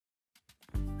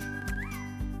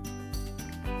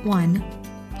1.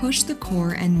 Push the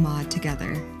core and mod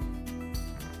together.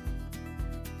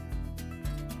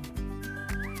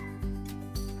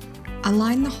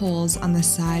 Align the holes on the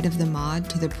side of the mod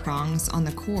to the prongs on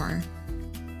the core.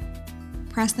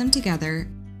 Press them together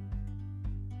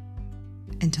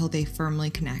until they firmly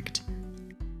connect.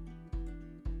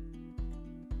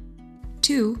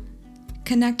 2.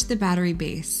 Connect the battery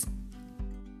base.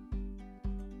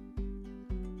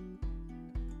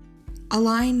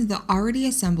 Align the already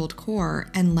assembled core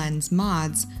and lens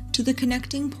mods to the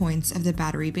connecting points of the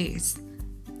battery base.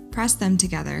 Press them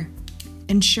together.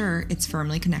 Ensure it's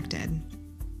firmly connected.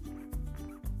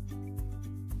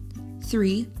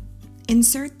 3.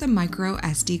 Insert the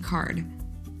MicroSD card.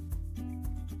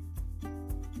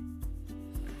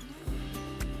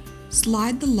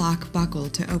 Slide the lock buckle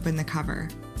to open the cover.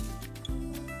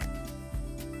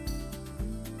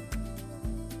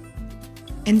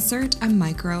 Insert a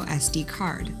MicroSD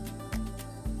card.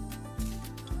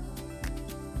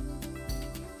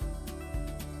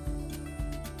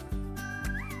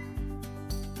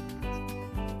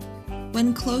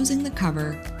 When closing the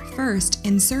cover, first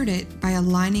insert it by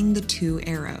aligning the 2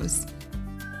 arrows.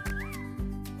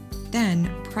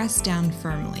 Then press down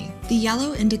firmly. The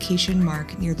yellow indication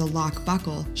mark near the lock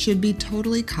buckle should be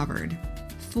totally covered.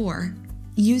 4.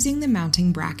 Using the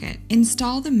mounting bracket.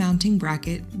 Install the mounting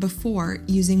bracket before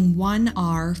using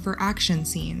 1R for action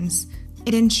scenes.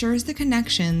 It ensures the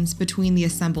connections between the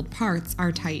assembled parts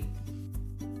are tight.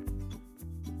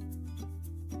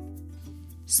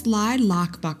 Slide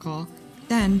lock buckle,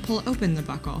 then pull open the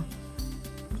buckle.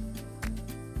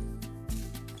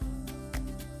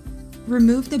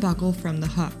 Remove the buckle from the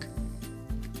hook.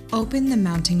 Open the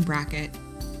mounting bracket.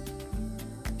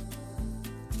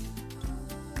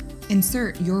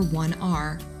 Insert your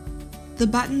 1R. The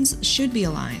buttons should be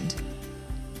aligned.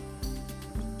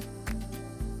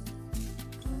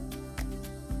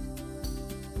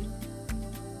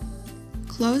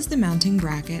 Close the mounting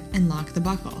bracket and lock the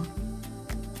buckle.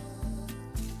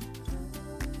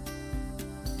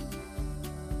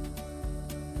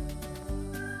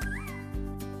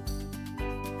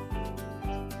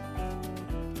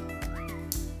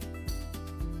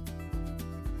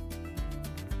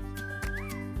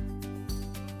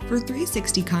 For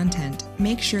 360 content,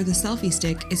 make sure the selfie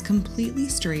stick is completely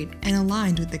straight and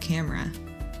aligned with the camera.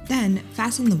 Then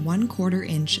fasten the 1/4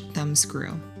 inch thumb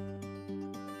screw.